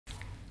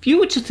If you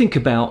were to think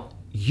about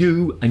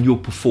you and your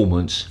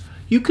performance,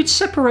 you could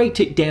separate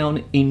it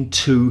down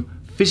into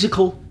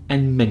physical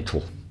and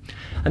mental.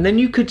 And then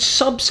you could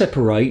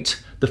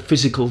sub-separate the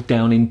physical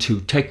down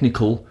into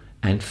technical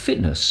and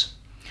fitness.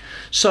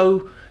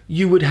 So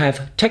you would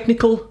have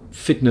technical,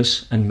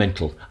 fitness and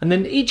mental. And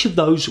then each of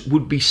those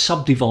would be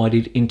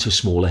subdivided into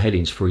smaller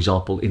headings. For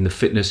example, in the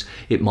fitness,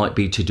 it might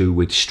be to do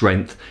with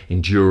strength,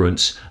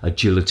 endurance,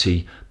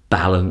 agility,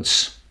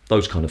 balance,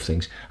 those kind of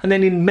things. And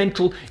then in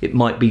mental, it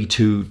might be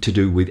to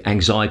do with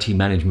anxiety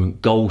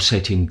management, goal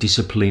setting,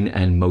 discipline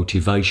and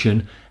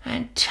motivation,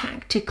 and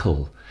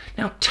tactical.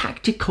 Now,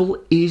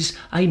 tactical is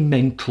a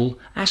mental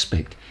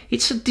aspect.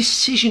 It's a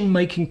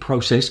decision-making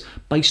process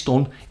based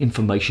on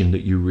information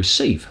that you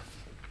receive.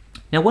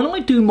 Now, when I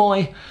do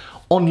my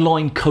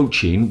online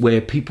coaching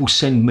where people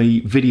send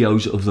me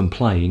videos of them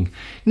playing,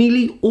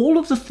 nearly all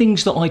of the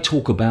things that I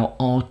talk about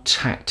are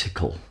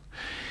tactical.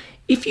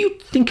 If you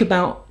think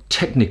about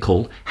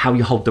technical, how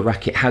you hold the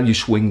racket, how you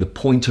swing, the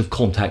point of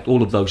contact,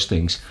 all of those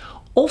things,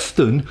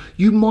 often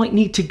you might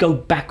need to go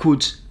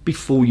backwards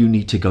before you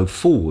need to go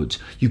forwards.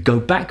 You go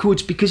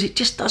backwards because it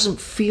just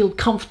doesn't feel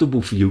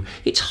comfortable for you.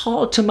 It's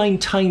hard to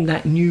maintain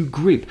that new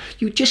grip.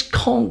 You just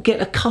can't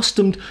get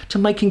accustomed to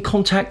making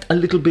contact a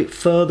little bit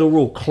further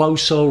or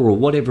closer or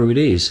whatever it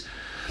is.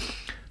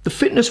 The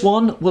fitness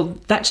one, well,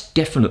 that's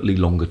definitely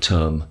longer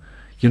term.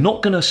 You're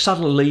not going to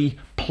suddenly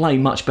play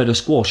much better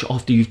squash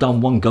after you've done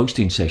one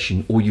ghosting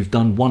session or you've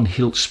done one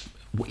hill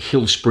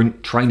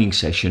sprint training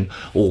session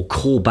or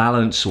core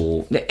balance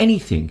or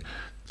anything.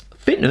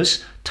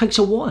 Fitness takes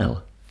a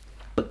while,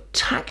 but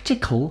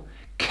tactical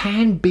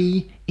can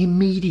be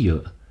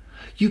immediate.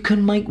 You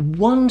can make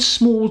one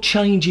small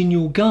change in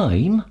your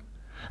game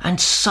and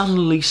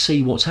suddenly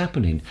see what's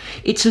happening.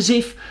 It's as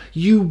if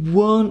you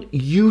weren't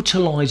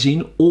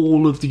utilizing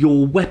all of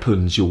your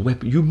weapons.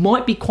 You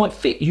might be quite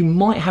fit, you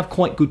might have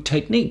quite good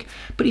technique,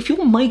 but if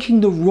you're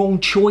making the wrong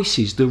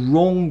choices,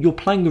 you're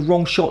playing the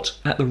wrong shots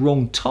at the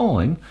wrong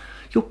time,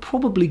 you're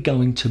probably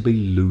going to be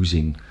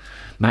losing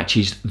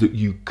matches that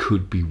you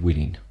could be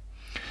winning.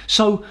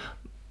 So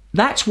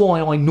that's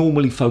why I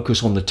normally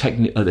focus on the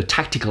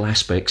tactical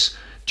aspects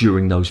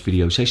during those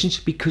video sessions,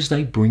 because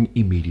they bring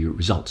immediate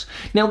results.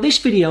 Now, this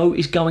video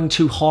is going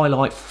to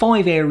highlight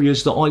 5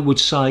 areas that I would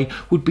say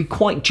would be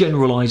quite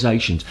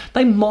generalizations.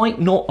 They might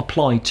not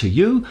apply to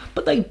you,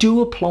 but they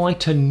do apply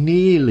to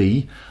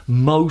nearly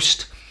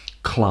most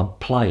club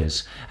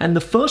players. And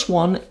the first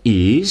one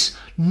is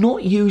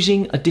not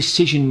using a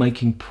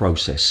decision-making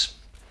process.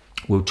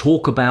 We'll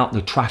talk about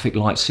the traffic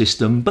light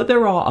system, but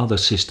there are other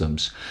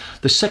systems.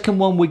 The second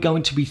one we're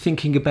going to be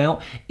thinking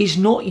about is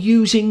not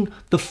using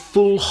the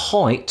full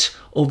height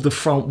of the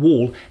front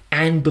wall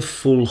and the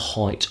full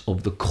height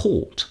of the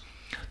court.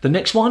 The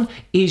next one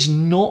is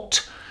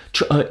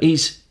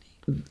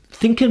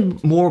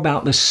thinking more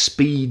about the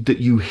speed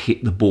that you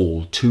hit the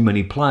ball. Too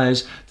many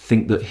players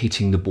think that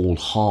hitting the ball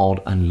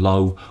hard and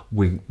low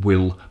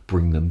will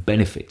bring them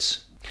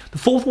benefits. The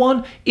fourth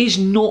one is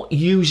not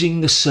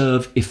using the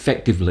serve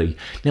effectively.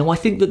 Now, I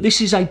think that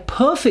this is a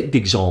perfect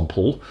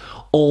example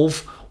of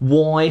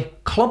why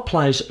club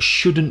players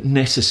shouldn't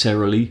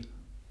necessarily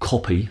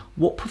copy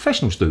what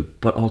professionals do,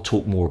 but I'll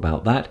talk more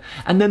about that.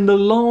 And then the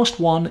last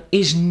one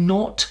is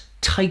not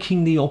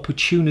taking the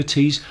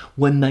opportunities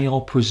when they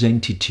are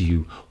presented to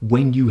you,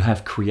 when you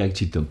have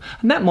created them.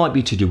 And that might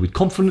be to do with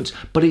confidence,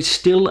 but it's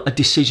still a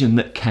decision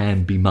that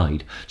can be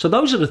made. So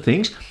those are the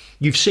things.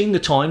 You've seen the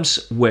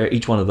times where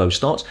each one of those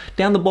starts.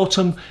 Down the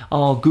bottom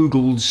are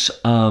Google's,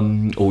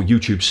 or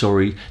YouTube,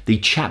 sorry, the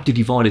chapter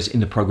dividers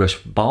in the progress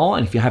bar.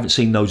 And if you haven't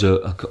seen, those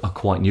are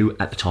quite new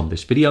at the time of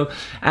this video.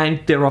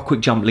 And there are quick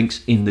jump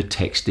links in the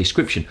text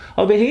description.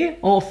 Over here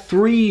are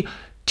 3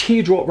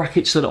 teardrop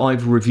rackets that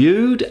I've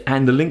reviewed,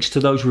 and the links to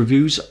those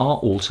reviews are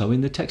also in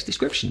the text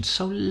description.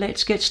 So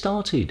let's get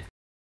started.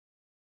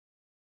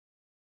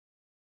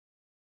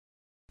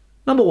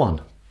 Number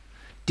 1,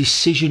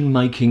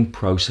 decision-making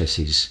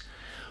processes.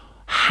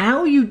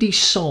 How you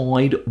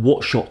decide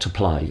what shot to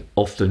play,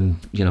 often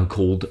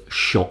called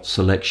shot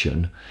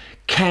selection,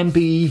 can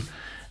be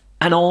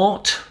an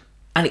art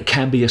and it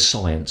can be a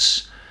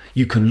science.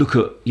 You can look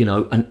at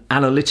an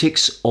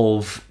analytics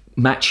of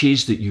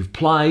matches that you've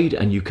played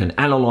and you can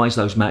analyze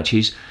those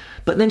matches,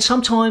 but then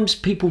sometimes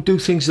people do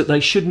things that they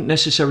shouldn't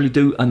necessarily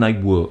do and they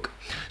work.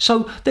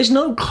 So there's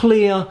no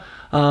clear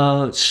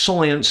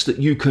science that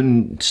you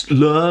can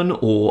learn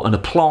and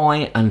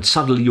apply and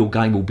suddenly your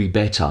game will be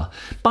better,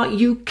 but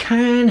you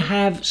can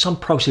have some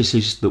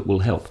processes that will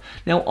help.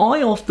 Now,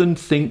 I often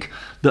think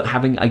that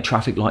having a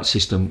traffic light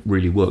system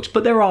really works,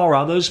 but there are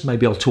others.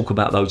 Maybe I'll talk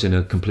about those in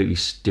a completely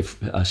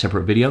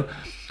separate video.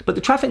 But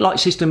the traffic light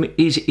system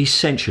is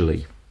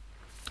essentially,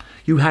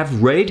 you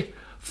have red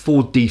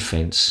for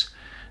defense.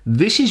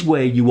 This is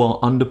where you are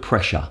under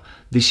pressure.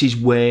 This is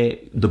where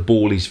the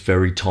ball is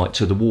very tight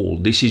to the wall.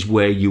 This is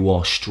where you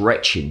are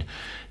stretching.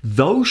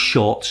 Those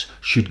shots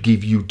should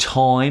give you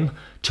time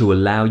to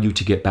allow you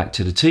to get back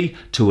to the tee,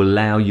 to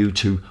allow you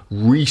to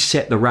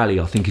reset the rally,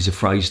 I think is a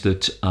phrase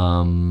that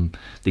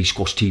the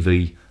Squash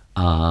TV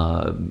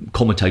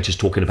commentators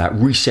talking about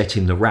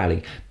resetting the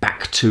rally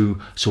back to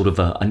sort of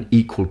an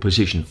equal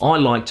position. I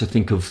like to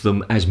think of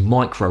them as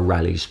micro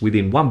rallies.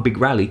 Within one big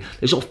rally,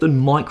 there's often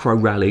micro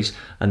rallies,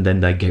 and then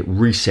they get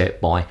reset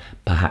by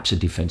perhaps a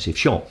defensive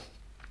shot.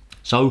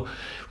 So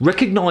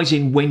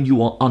recognizing when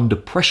you are under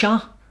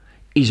pressure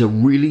is a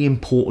really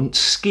important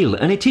skill,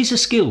 and it is a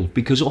skill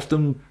because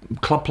often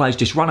club players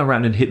just run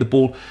around and hit the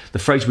ball. The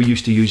phrase we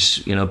used to use,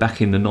 back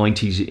in the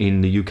 90s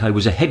in the UK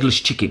was a headless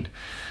chicken.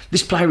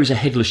 This player is a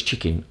headless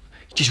chicken.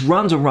 He just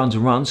runs and runs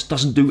and runs,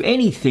 doesn't do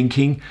any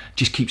thinking,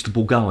 just keeps the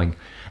ball going.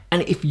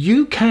 And if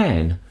you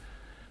can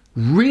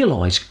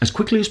realise as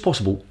quickly as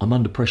possible, I'm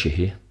under pressure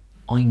here,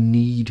 I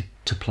need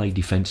to play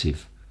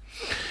defensive.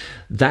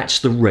 That's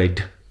the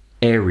red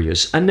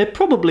areas, and they're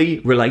probably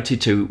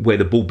related to where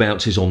the ball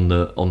bounces on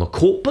the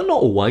court, but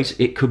not always.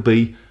 It could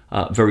be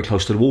very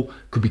close to the wall,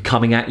 could be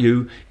coming at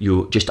you,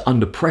 you're just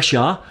under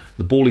pressure,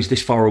 the ball is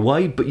this far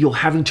away, but you're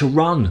having to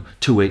run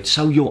to it,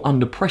 so you're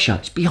under pressure,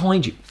 it's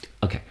behind you.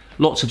 Okay,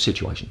 lots of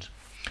situations.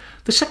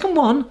 The second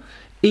one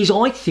is,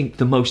 I think,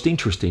 the most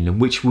interesting,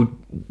 and which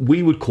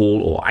we would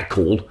call, or I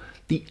call,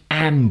 the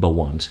amber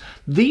ones.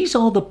 These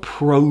are the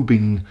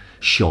probing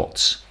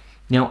shots.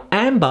 Now,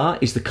 amber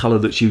is the colour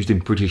that's used in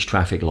British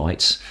traffic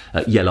lights,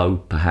 yellow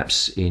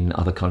perhaps in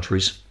other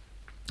countries,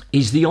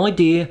 is the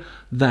idea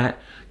that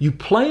you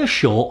play a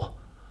shot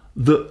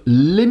that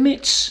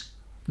limits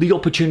the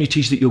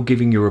opportunities that you're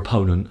giving your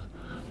opponent,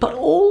 but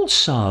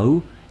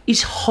also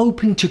is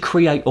hoping to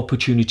create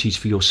opportunities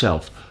for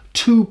yourself,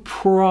 to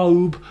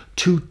probe,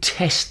 to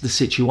test the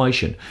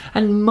situation.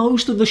 And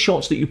most of the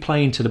shots that you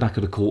play into the back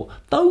of the court,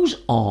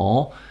 those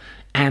are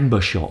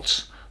amber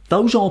shots.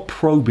 Those are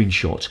probing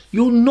shots.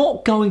 You're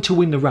not going to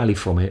win the rally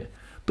from it,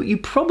 but you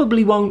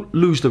probably won't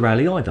lose the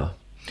rally either.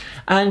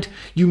 And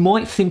you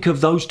might think of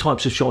those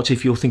types of shots,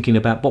 if you're thinking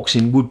about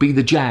boxing, would be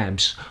the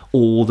jabs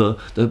or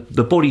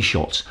the body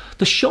shots.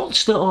 The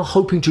shots that are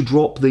hoping to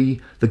drop the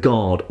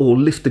guard or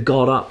lift the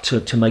guard up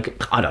to make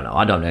it, I don't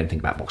know anything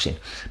about boxing.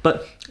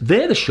 But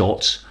they're the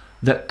shots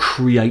that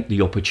create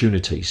the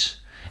opportunities.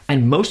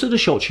 And most of the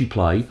shots you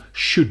play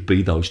should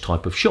be those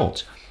type of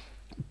shots.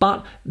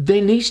 But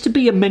there needs to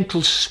be a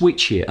mental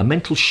switch here, a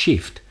mental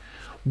shift.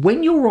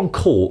 When you're on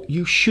court,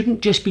 you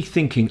shouldn't just be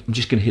thinking, I'm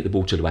just going to hit the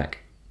ball to the back.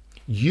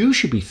 You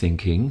should be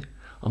thinking,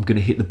 I'm going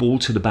to hit the ball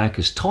to the back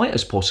as tight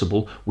as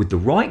possible with the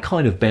right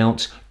kind of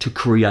bounce to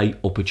create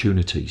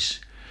opportunities.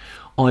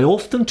 I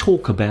often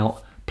talk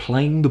about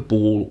playing the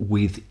ball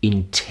with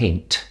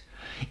intent.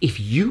 If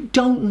you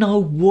don't know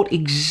what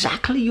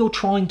exactly you're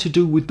trying to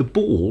do with the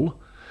ball,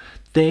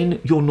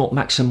 then you're not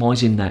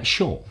maximising that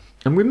shot.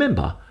 And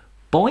remember,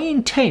 by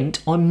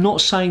intent, I'm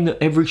not saying that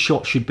every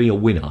shot should be a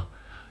winner.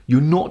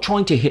 You're not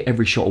trying to hit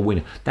every shot a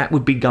winner. That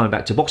would be, going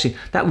back to boxing,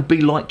 that would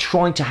be like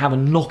trying to have a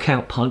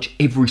knockout punch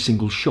every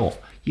single shot.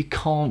 You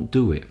can't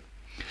do it.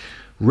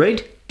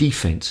 Red,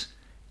 defense.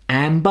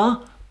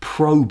 Amber,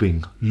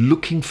 probing,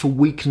 looking for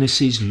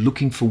weaknesses,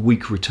 looking for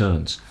weak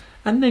returns.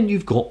 And then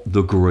you've got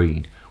the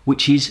green,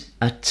 which is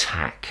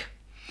attack.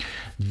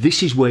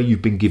 This is where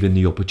you've been given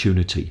the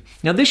opportunity.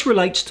 Now, this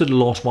relates to the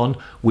last one,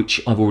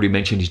 which I've already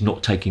mentioned is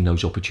not taking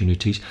those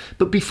opportunities.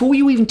 But before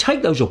you even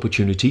take those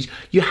opportunities,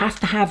 you have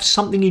to have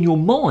something in your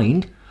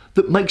mind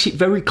that makes it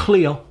very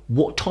clear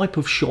what type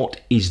of shot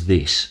is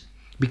this.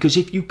 Because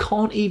if you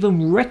can't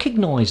even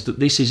recognise that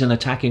this is an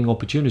attacking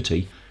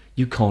opportunity,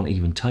 you can't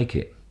even take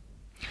it.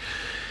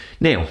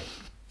 Now,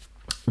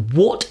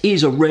 what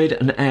is a red,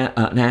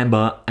 an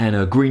amber and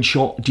a green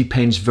shot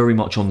depends very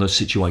much on the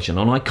situation,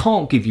 and I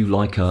can't give you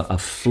like a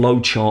flow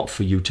chart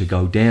for you to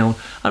go down.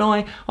 And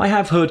I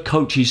have heard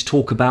coaches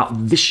talk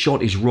about this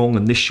shot is wrong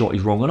and this shot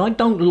is wrong, and I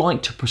don't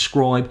like to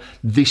prescribe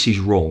this is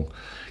wrong.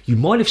 You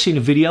might have seen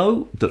a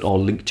video that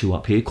I'll link to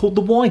up here called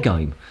the Why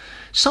Game.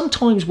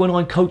 Sometimes when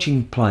I'm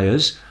coaching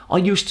players, I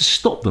used to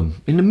stop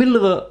them in the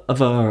middle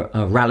of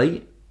a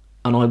rally,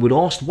 and I would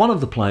ask one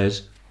of the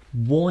players,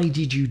 why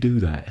did you do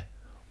that?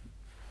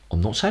 I'm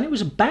not saying it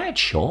was a bad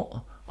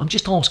shot, I'm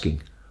just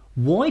asking,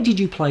 why did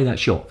you play that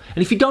shot?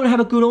 And if you don't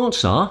have a good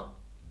answer,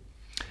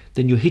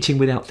 then you're hitting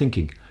without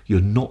thinking.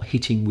 You're not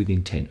hitting with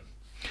intent.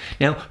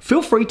 Now,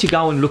 feel free to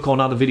go and look on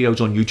other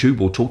videos on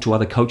YouTube or talk to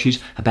other coaches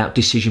about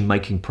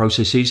decision-making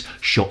processes,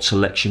 shot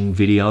selection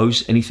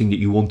videos, anything that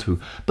you want to.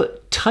 But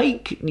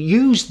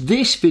use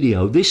this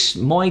video,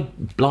 my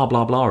blah,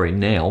 blah, blah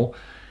in now,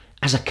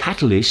 as a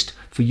catalyst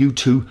for you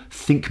to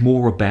think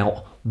more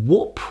about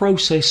what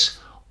process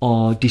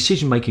or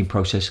decision-making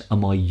process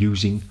am I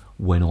using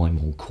when I'm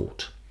on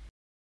court.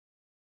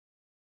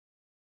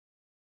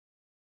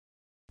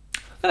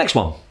 The next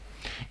one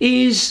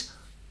is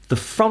the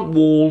front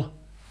wall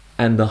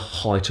and the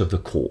height of the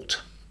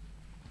court.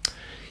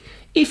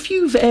 If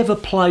you've ever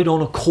played on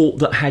a court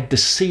that had the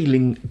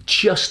ceiling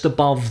just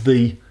above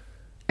the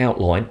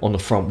outline on the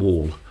front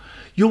wall,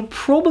 you'll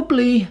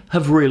probably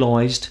have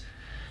realised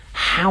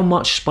how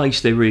much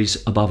space there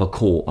is above a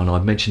court. And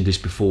I've mentioned this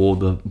before,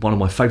 one of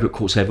my favourite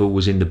courts ever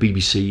was in the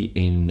BBC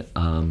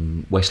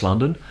in West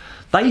London.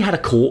 They had a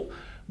court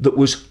that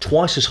was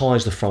twice as high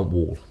as the front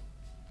wall.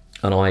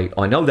 And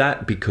I know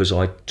that because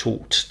I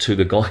talked to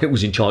the guy who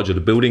was in charge of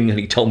the building, and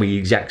he told me the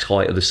exact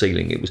height of the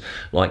ceiling. It was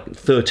like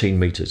 13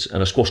 metres,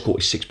 and a squash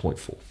court is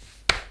 6.4,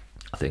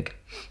 I think.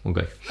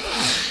 Okay.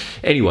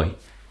 Anyway,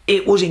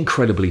 it was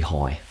incredibly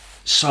high.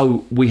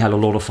 So we had a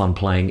lot of fun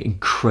playing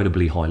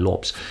incredibly high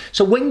lobs.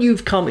 So when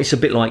you've come, it's a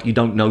bit like you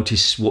don't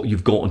notice what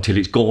you've got until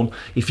it's gone.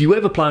 If you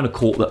ever play on a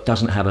court that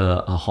doesn't have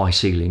a high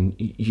ceiling,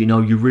 you know,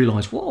 you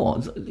realise,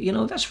 well, you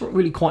know, that's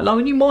really quite low,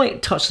 and you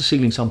might touch the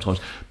ceiling sometimes.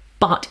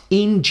 But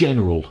in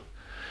general,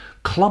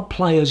 club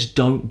players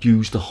don't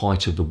use the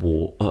height of the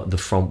wall, the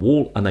front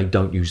wall, and they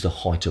don't use the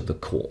height of the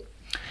court.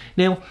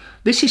 Now,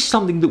 this is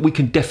something that we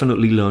can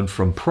definitely learn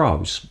from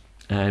pros.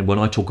 And when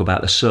I talk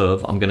about the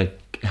serve, I'm going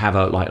to have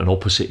an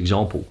opposite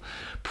example.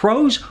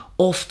 Pros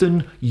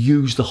often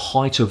use the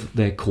height of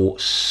their court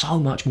so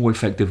much more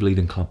effectively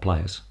than club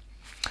players.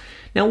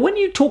 Now, when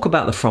you talk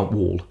about the front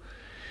wall,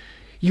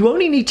 you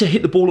only need to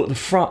hit the ball at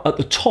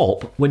the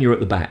top when you're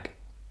at the back.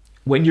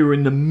 When you're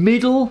in the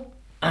middle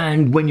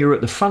and when you're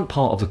at the front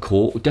part of the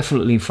court,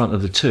 definitely in front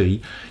of the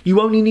tee,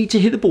 you only need to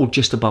hit the ball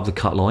just above the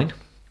cut line.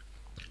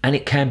 And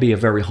it can be a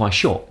very high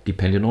shot,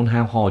 depending on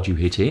how hard you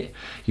hit it.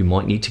 You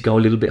might need to go a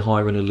little bit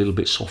higher and a little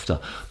bit softer.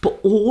 But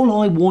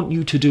all I want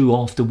you to do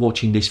after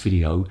watching this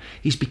video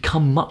is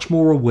become much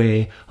more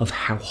aware of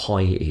how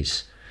high it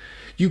is.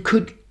 You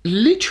could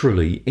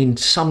literally, in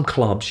some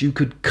clubs, you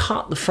could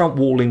cut the front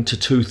wall into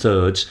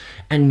 2/3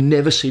 and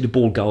never see the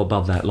ball go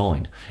above that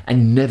line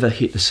and never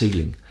hit the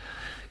ceiling.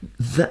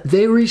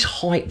 There is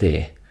height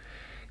there.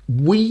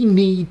 We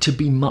need to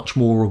be much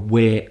more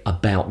aware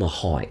about the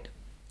height.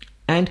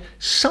 And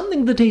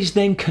something that is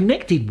then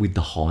connected with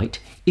the height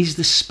is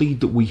the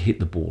speed that we hit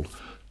the ball.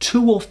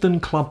 Too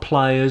often club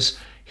players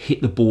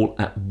hit the ball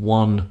at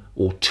 1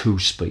 or 2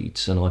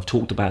 speeds. And I've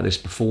talked about this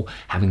before,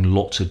 having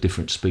lots of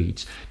different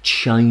speeds.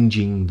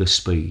 Changing the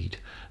speed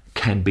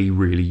can be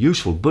really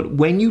useful. But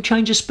when you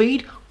change a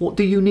speed, what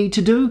do you need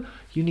to do?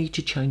 You need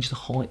to change the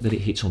height that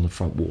it hits on the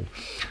front wall.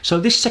 So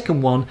this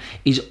second one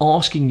is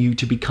asking you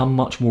to become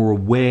much more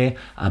aware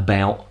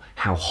about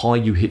how high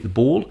you hit the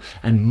ball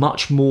and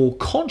much more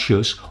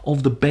conscious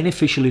of the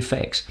beneficial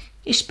effects,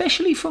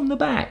 especially from the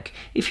back.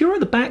 If you're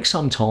at the back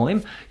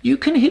sometime, you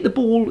can hit the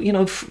ball, you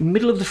know,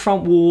 middle of the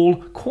front wall,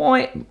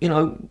 quite, you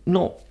know,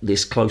 not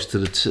this close to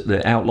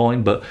the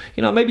outline, but,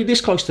 you know, maybe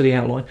this close to the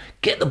outline.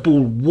 Get the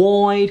ball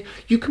wide.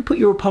 You can put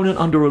your opponent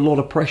under a lot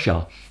of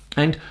pressure.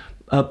 And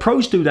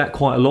pros do that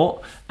quite a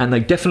lot, and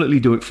they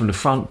definitely do it from the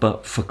front,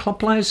 but for club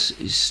players,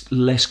 it's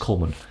less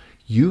common.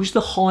 Use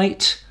the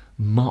height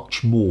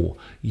much more.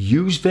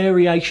 Use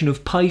variation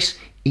of pace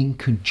in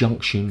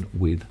conjunction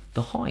with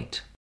the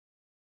height.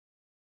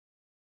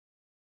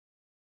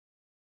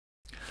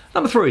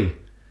 Number 3,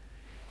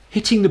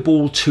 hitting the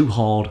ball too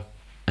hard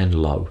and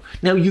low.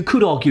 Now, you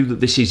could argue that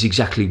this is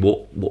exactly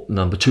what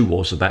number 2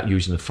 was about,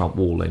 using the front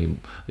wall and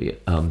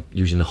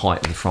using the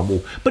height of the front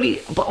wall. But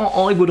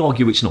I would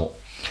argue it's not.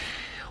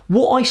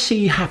 What I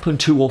see happen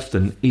too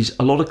often is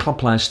a lot of club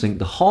players think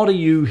the harder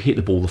you hit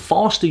the ball, the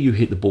faster you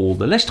hit the ball,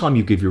 the less time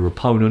you give your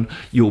opponent,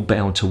 you're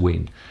bound to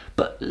win.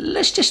 But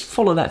let's just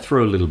follow that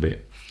through a little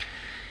bit,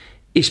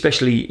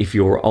 especially if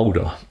you're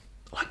older,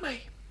 like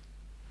me.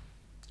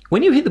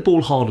 When you hit the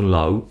ball hard and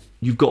low,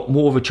 you've got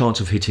more of a chance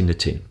of hitting the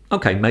tin.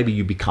 Okay, maybe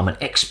you become an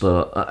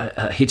expert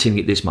at hitting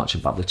it this much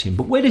above the tin,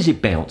 but where does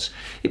it bounce?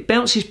 It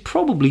bounces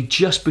probably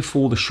just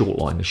before the short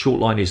line. The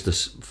short line is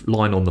the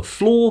line on the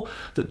floor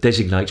that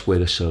designates where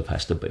the serve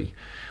has to be.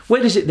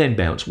 Where does it then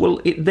bounce? Well,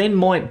 it then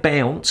might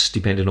bounce,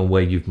 depending on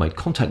where you've made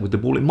contact with the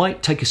ball. It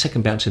might take a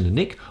second bounce in the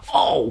nick.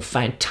 Oh,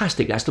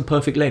 fantastic, that's the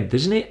perfect length,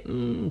 isn't it?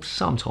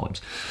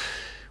 Sometimes.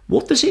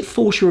 What does it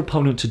force your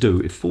opponent to do?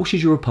 It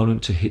forces your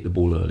opponent to hit the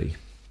ball early.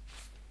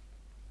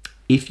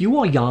 If you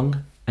are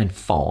young and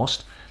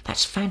fast,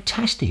 that's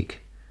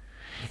fantastic.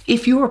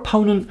 If your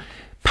opponent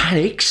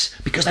panics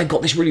because they've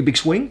got this really big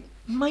swing,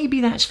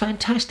 maybe that's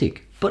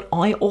fantastic. But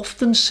I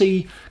often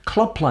see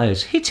club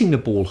players hitting the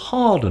ball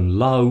hard and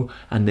low,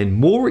 and then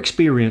more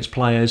experienced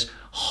players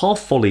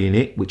half volleying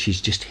it, which is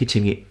just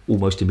hitting it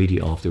almost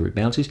immediately after it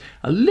bounces.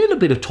 A little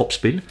bit of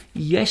topspin.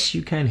 Yes,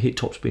 you can hit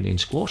topspin in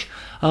squash.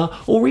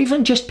 Or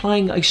even just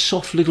playing a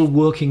soft little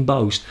working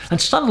boast. And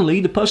suddenly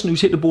the person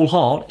who's hit the ball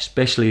hard,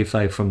 especially if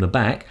they're from the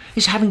back,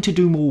 is having to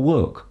do more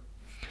work.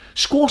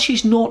 Squash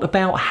is not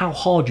about how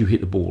hard you hit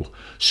the ball.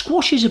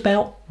 Squash is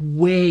about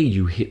where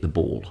you hit the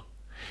ball.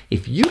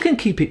 If you can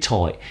keep it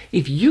tight,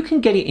 if you can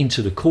get it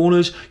into the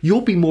corners,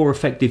 you'll be more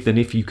effective than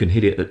if you can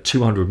hit it at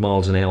 200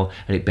 miles an hour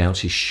and it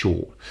bounces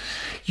short.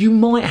 You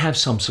might have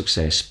some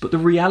success, but the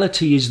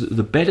reality is that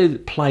the better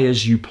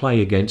players you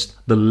play against,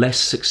 the less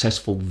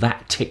successful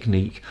that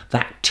technique,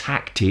 that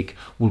tactic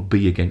will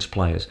be against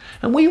players.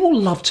 And we all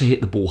love to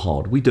hit the ball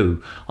hard. We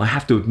do. I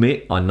have to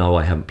admit, I know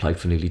I haven't played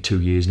for nearly 2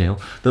 years now,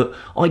 that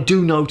I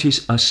do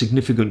notice a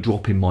significant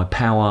drop in my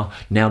power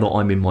now that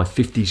I'm in my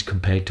 50s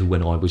compared to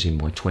when I was in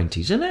my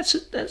 20s. And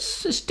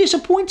that's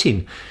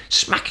disappointing.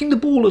 Smacking the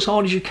ball as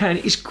hard as you can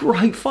is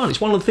great fun.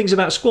 It's one of the things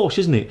about squash,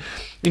 isn't it?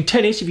 In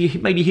tennis, if you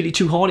maybe hit it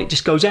too hard, it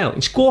just goes out.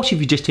 In squash, if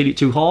you just hit it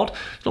too hard,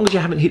 as long as you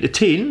haven't hit the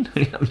tin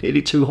and you haven't hit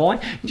it too high,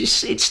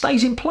 it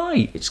stays in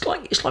play. It's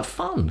like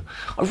fun.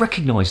 I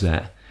recognise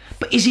that.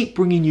 But is it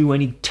bringing you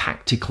any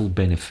tactical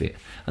benefit?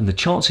 And the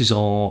chances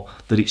are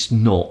that it's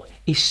not,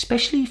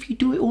 especially if you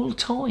do it all the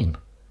time.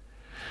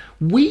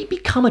 We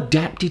become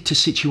adapted to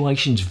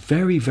situations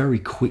very, very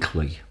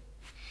quickly.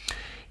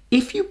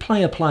 If you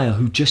play a player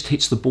who just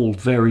hits the ball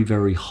very,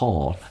 very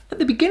hard, at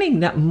the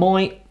beginning that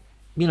might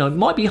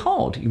be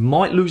hard. You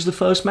might lose the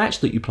first match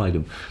that you play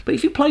them. But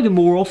if you play them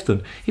more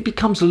often, it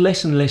becomes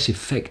less and less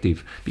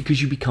effective because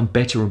you become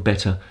better and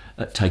better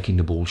at taking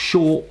the ball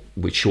short,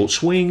 with short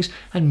swings,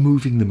 and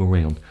moving them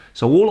around.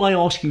 So all I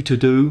ask you to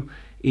do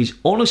is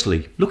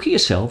honestly look at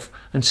yourself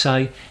and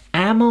say,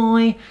 am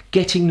I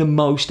getting the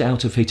most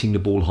out of hitting the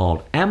ball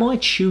hard? Am I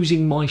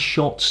choosing my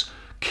shots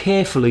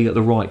carefully at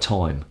the right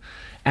time?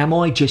 Am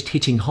I just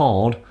hitting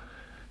hard,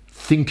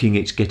 thinking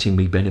it's getting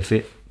me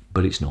benefit,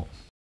 but it's not?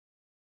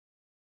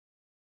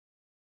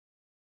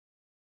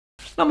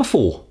 Number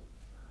 4,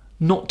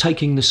 not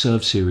taking the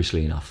serve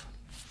seriously enough.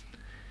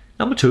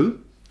 Number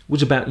 2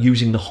 was about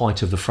using the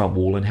height of the front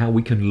wall and how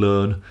we can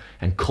learn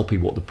and copy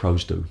what the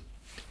pros do.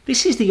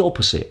 This is the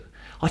opposite.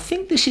 I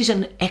think this is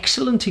an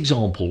excellent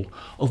example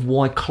of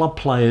why club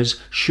players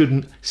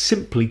shouldn't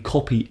simply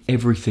copy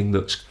everything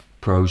that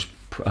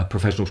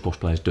professional squash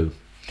players do.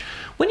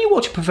 When you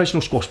watch a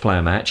professional squash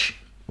player match,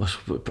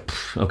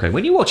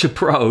 when you watch a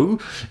pro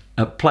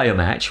player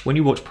match, when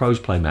you watch pros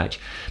play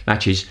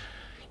matches,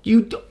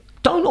 you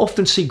don't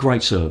often see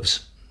great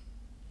serves.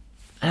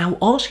 Now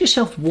ask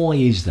yourself, why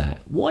is that?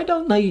 Why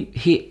don't they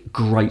hit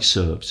great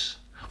serves?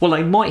 Well,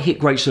 they might hit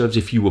great serves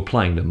if you were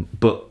playing them,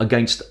 but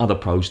against other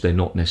pros, they're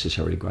not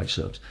necessarily great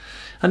serves.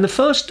 And the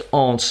first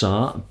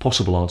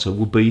possible answer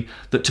would be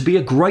that to be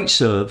a great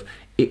serve,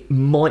 it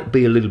might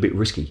be a little bit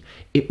risky.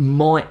 It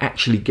might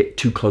actually get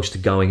too close to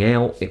going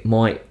out. It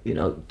might,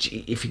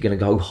 if you're going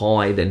to go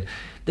high, then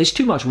there's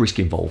too much risk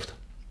involved.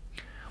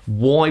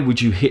 Why would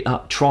you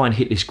try and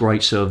hit this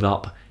great serve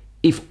up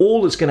if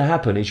all that's going to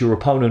happen is your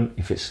opponent,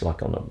 if it's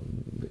like on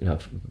a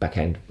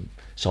backhand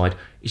side,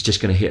 is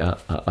just going to hit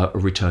a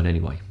return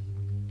anyway?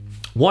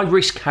 Why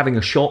risk having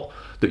a shot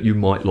that you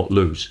might not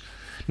lose?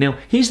 Now,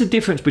 here's the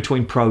difference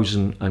between pros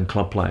and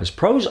club players.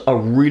 Pros are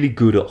really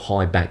good at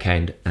high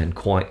backhand and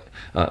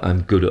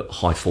and good at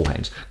high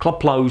forehands. Club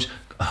pros,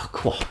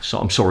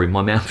 I'm sorry,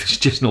 my mouth is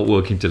just not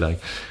working today.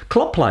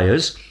 Club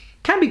players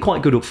can be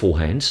quite good at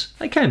forehands.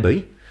 They can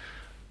be,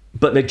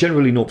 but they're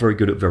generally not very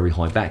good at very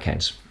high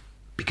backhands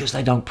because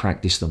they don't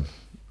practice them.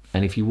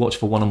 And if you watch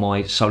for one of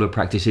my solo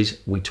practices,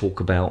 I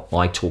talk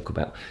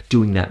about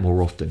doing that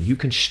more often. You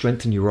can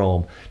strengthen your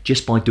arm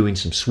just by doing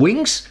some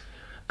swings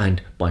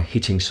and by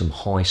hitting some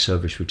high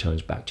service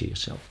returns back to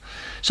yourself.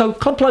 So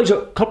club pros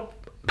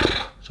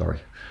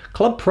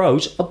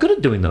are good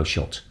at doing those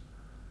shots.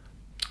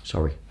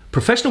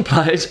 Professional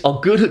players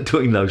are good at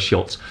doing those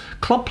shots.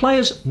 Club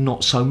players,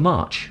 not so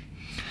much.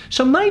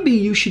 So maybe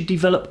you should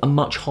develop a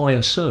much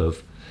higher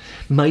serve.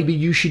 Maybe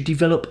you should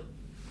develop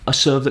a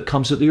serve that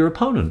comes at your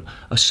opponent,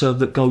 a serve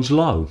that goes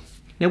low.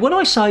 Now, when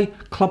I say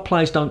club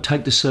players don't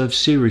take the serve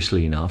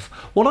seriously enough,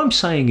 what I'm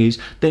saying is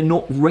they're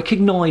not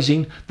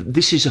recognising that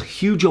this is a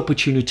huge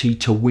opportunity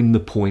to win the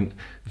point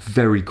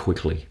very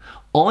quickly,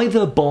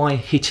 either by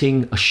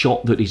hitting a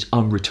shot that is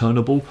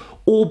unreturnable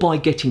or by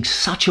getting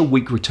such a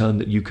weak return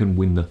that you can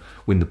win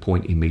the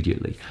point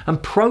immediately.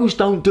 And pros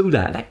don't do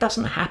that. That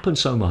doesn't happen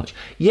so much.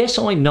 Yes,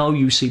 I know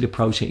you see the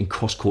pros hitting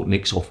cross-court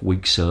nicks off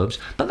weak serves,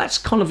 but that's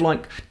kind of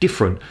like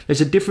different. There's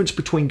a difference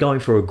between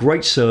going for a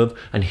great serve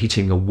and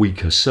hitting a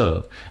weaker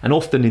serve. And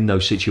often in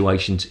those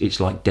situations, it's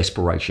like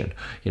desperation.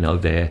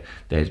 They're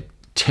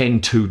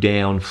 10-2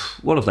 down.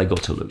 What have they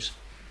got to lose?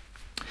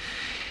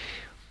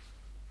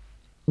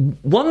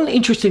 One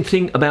interesting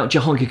thing about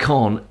Jahangir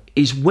Khan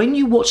is when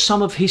you watch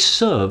some of his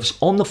serves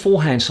on the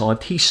forehand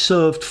side, he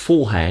served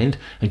forehand,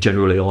 and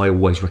generally I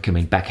always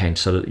recommend backhand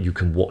so that you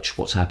can watch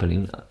what's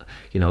happening.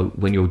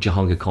 When you're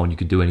Jahangir Khan, you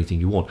can do anything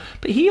you want.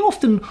 But he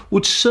often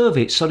would serve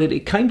it so that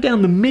it came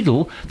down the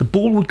middle, the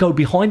ball would go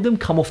behind them,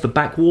 come off the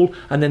back wall,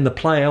 and then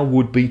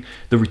the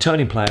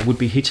returning player would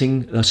be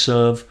hitting a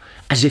serve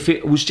as if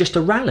it was just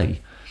a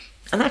rally.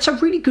 And that's a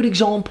really good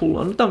example.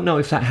 I don't know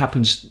if that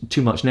happens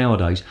too much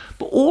nowadays,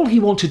 but all he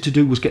wanted to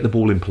do was get the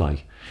ball in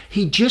play.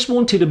 He just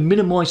wanted to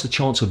minimise the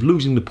chance of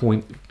losing the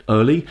point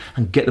early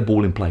and get the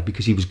ball in play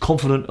because he was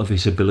confident of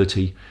his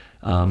ability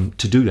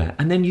to do that.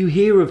 And then you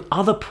hear of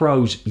other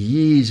pros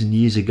years and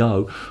years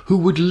ago who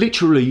would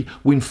literally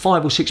win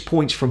 5 or 6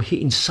 points from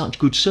hitting such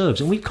good serves,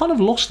 and we've kind of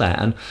lost that.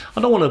 And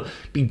I don't want to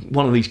be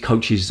one of these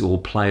coaches or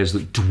players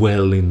that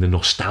dwell in the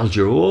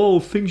nostalgia. Oh,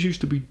 things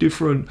used to be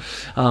different,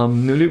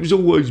 and it was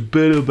always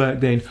better back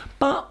then.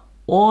 But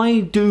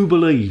I do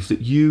believe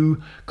that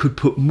you could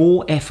put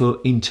more effort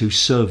into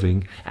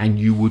serving and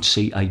you would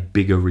see a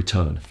bigger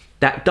return.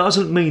 That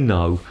doesn't mean,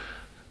 though,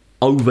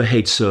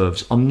 overhead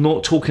serves. I'm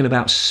not talking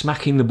about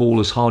smacking the ball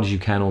as hard as you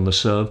can on the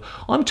serve.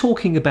 I'm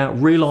talking about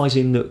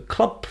realizing that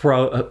club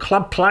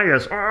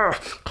players are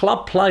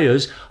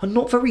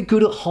not very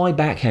good at high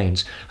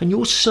backhands, and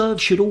your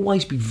serve should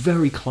always be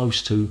very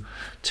close to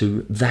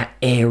that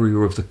area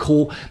of the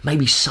court.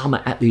 Maybe some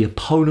at the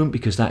opponent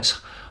because that's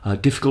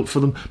difficult for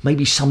them.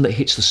 Maybe some that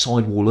hits the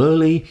sidewall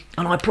early.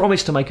 And I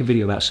promise to make a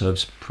video about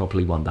serves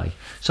properly one day.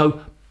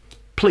 So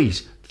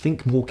please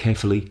think more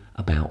carefully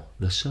about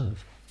the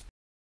serve.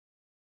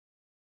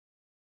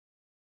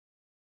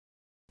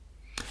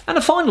 And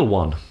a final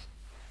one,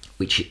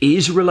 which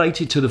is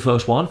related to the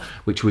first one,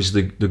 which was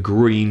the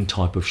green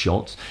type of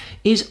shots,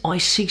 is I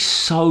see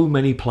so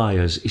many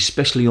players,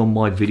 especially on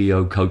my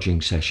video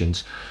coaching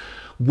sessions,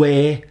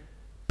 where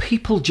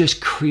people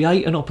just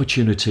create an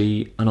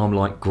opportunity and I'm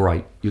like,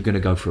 great, you're going to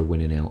go for a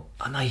winning out,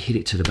 and they hit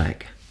it to the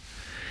back.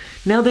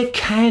 Now there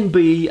can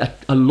be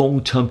a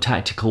long-term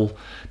tactical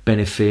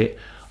benefit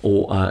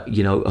or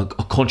you know,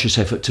 a conscious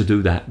effort to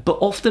do that, but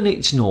often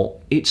it's not.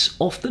 It's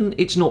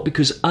not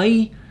because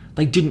A,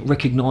 they didn't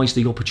recognise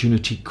the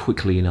opportunity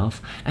quickly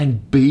enough,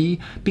 and B,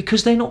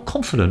 because they're not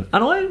confident.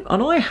 And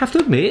I have to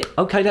admit,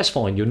 okay, that's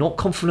fine. You're not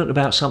confident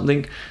about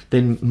something,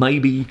 then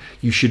maybe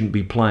you shouldn't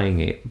be playing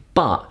it.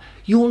 But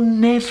you're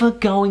never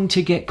going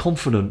to get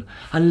confident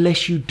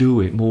unless you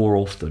do it more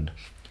often.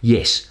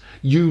 Yes,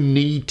 you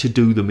need to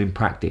do them in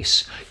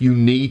practice. You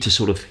need to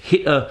sort of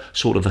hit a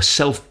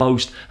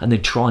self-boast and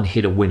then try and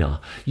hit a winner.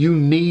 You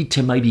need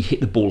to maybe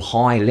hit the ball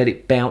high, let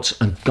it bounce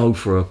and go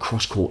for a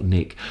cross-court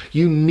nick.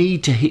 You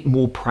need to hit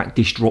more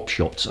practice drop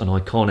shots, and I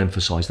can't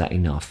emphasize that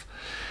enough.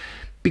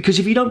 Because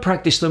if you don't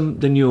practice them,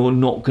 then you're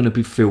not going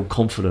to feel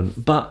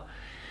confident. But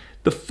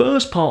the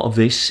first part of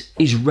this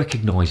is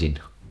recognizing,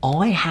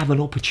 I have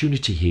an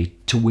opportunity here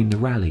to win the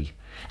rally.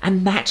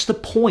 And that's the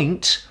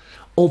point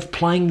of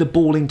playing the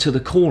ball into the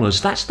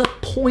corners. That's the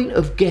point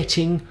of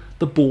getting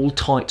the ball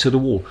tight to the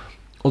wall.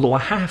 Although I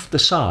have to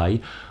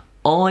say,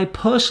 I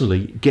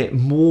personally get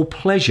more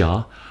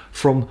pleasure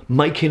from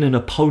making an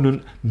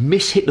opponent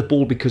miss-hit the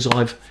ball because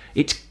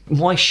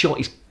my shot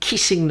is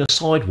kissing the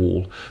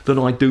sidewall than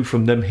I do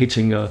from them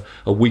hitting a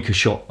weaker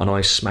shot and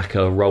I smack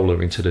a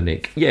roller into the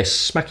nick. Yes,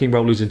 smacking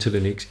rollers into the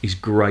nicks is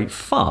great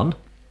fun,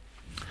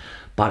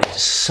 but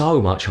it's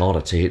so much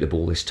harder to hit the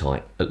ball this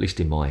tight, at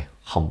least in my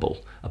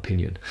humble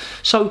opinion.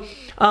 So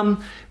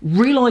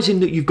realizing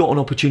that you've got an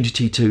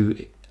opportunity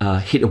to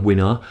hit a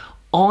winner,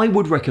 I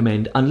would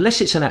recommend,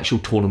 unless it's an actual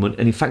tournament,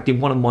 and in fact in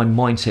one of my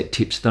mindset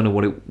tips, don't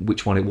know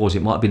which one it was,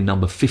 it might have been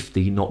number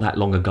 50 not that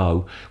long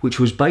ago, which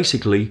was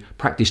basically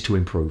practice to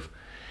improve.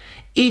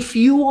 If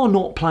you are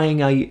not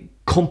playing a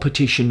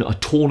competition, a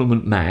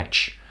tournament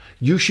match,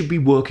 you should be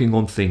working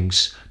on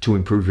things to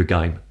improve your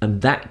game,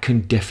 and that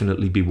can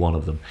definitely be one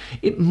of them.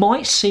 It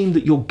might seem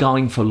that you're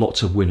going for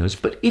lots of winners,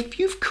 but if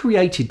you've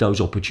created those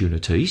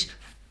opportunities,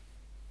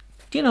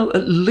 you know,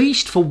 at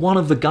least for one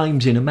of the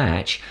games in a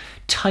match,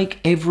 take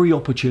every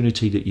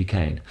opportunity that you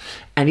can.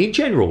 And in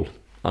general,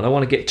 I don't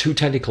want to get too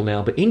technical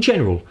now, but in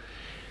general,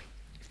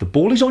 if the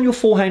ball is on your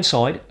forehand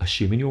side,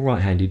 assuming you're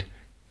right-handed,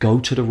 go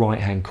to the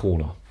right-hand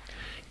corner.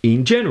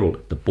 In general,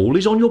 if the ball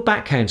is on your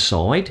backhand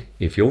side,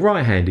 if you're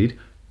right-handed,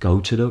 go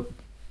to the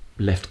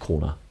left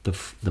corner,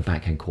 the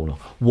backhand corner.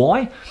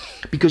 Why?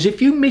 Because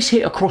if you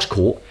miss-hit a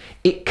cross-court,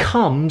 it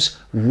comes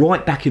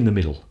right back in the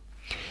middle.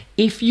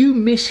 If you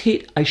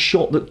miss-hit a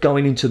shot that's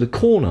going into the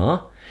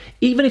corner,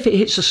 even if it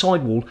hits the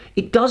sidewall,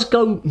 it does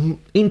go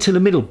into the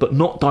middle, but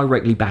not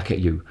directly back at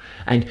you.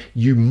 And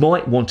you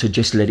might want to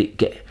just let it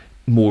get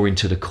more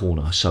into the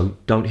corner. So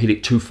don't hit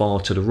it too far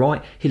to the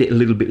right, hit it a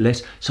little bit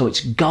less, so it's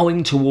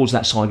going towards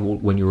that sidewall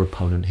when your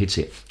opponent hits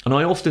it. And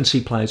I often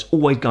see players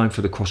always going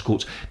for the cross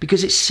courts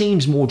because it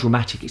seems more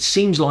dramatic. It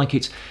seems like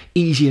it's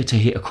easier to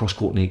hit a cross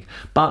court nick,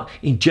 but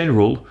in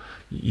general,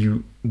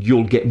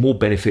 you'll get more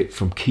benefit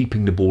from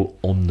keeping the ball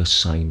on the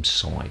same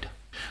side.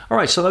 All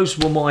right, so those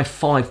were my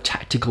 5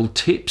 tactical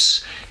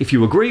tips. If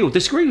you agree or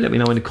disagree, let me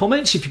know in the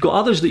comments. If you've got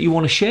others that you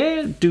want to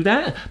share, do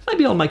that.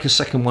 Maybe I'll make a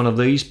second one of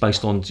these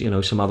based on, you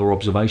know, some other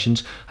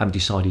observations. Haven't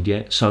decided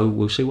yet, so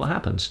we'll see what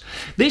happens.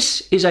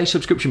 This is a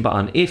subscription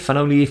button. If and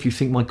only if you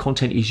think my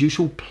content is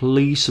useful,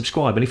 please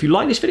subscribe. And if you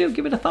like this video,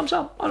 give it a thumbs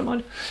up. I don't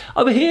mind.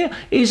 Over here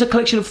is a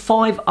collection of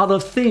 5 other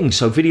things.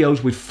 So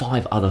videos with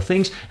 5 other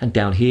things. And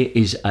down here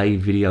is a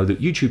video that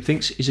YouTube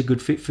thinks is a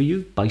good fit for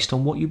you based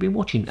on what you've been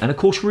watching. And of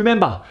course,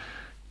 remember,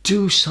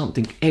 do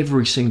something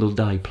every single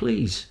day,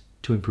 please,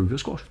 to improve your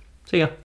squash. See ya.